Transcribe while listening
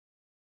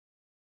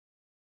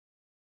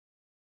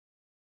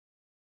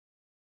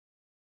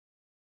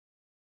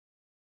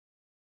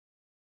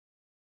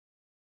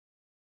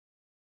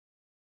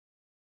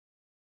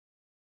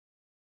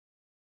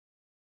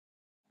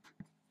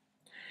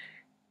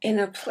in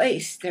a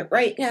place that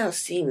right now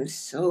seems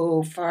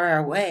so far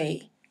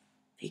away,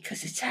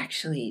 because it's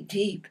actually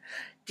deep,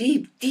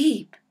 deep,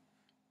 deep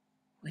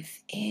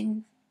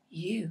within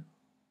you.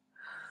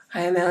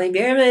 Hi, I'm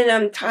Bierman.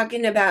 I'm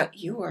talking about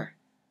your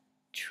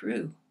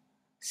true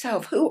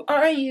self. Who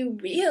are you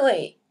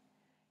really?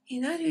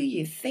 You're not who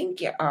you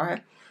think you are.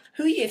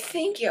 Who you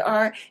think you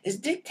are is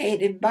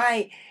dictated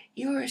by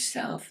your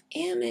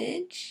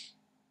self-image.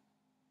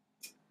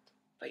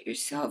 But your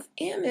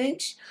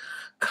self-image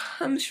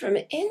comes from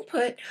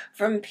input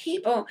from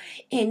people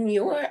in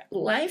your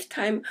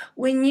lifetime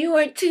when you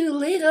are too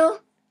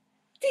little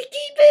to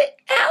keep it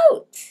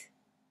out.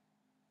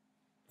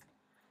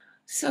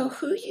 So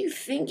who you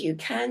think you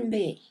can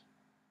be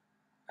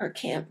or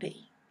can't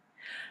be,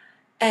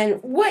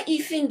 and what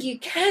you think you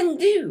can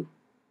do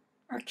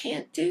or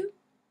can't do,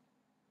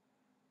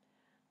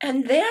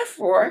 and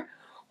therefore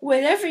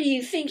whatever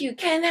you think you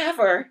can have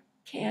or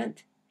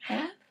can't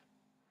have,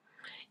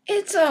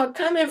 it's all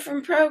coming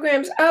from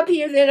programs up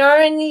here that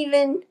aren't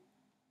even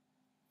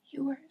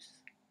yours.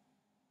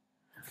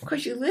 Of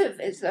course, you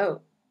live as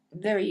though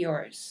they're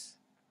yours.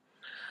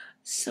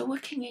 So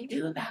what can you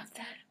do about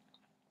that?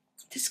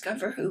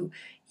 Discover who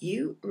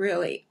you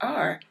really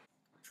are.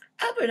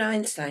 Albert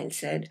Einstein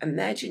said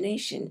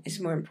imagination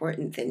is more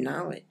important than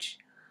knowledge.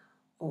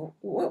 Well,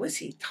 what was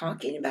he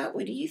talking about?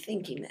 What do you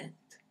think he meant?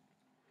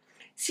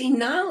 See,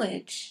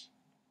 knowledge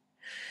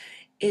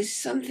is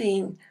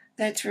something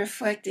that's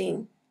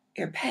reflecting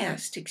your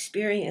past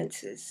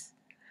experiences.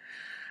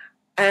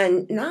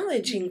 And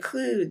knowledge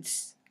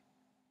includes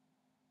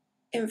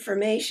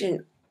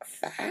information,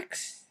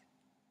 facts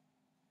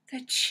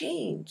that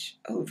change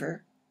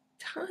over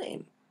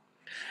time.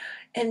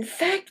 In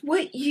fact,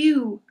 what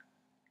you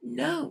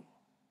know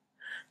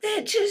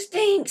that just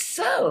ain't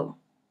so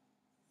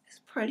is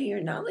part of your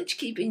knowledge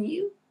keeping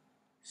you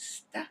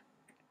stuck.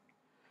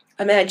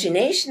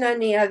 Imagination, on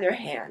the other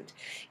hand,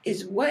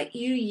 is what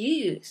you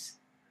use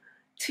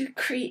to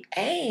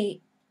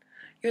create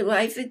your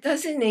life that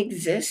doesn't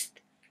exist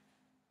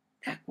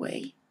that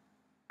way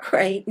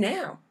right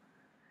now.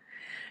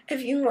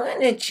 If you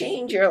want to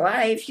change your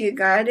life, you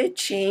got to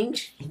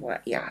change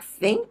what you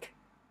think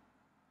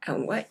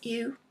and what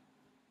you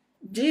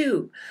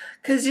do.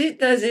 Because it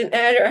doesn't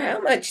matter how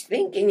much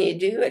thinking you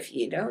do if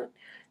you don't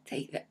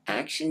take the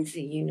actions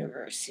the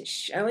universe is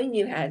showing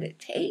you how to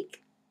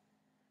take.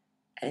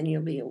 And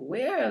you'll be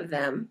aware of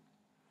them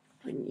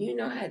when you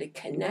know how to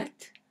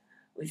connect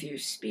with your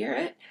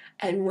spirit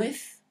and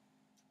with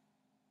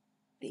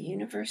the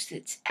universe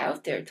that's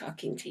out there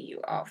talking to you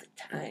all the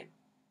time.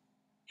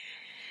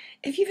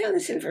 If you found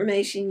this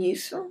information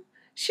useful,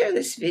 share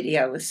this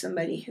video with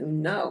somebody who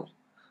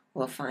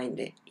will find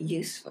it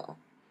useful.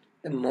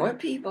 The more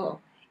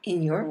people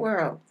in your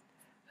world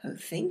who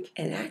think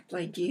and act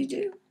like you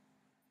do,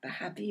 the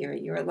happier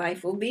your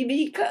life will be,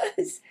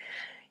 because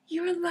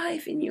your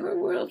life and your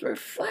world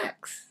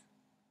reflects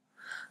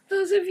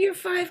those of your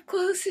 5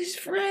 closest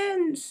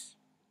friends,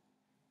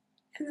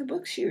 and the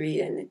books you read,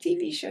 and the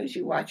TV shows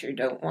you watch or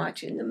don't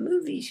watch, and the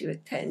movies you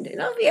attend,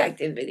 and all the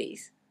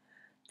activities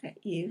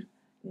that you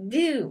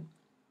do.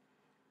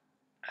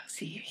 I'll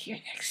see you here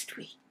next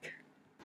week.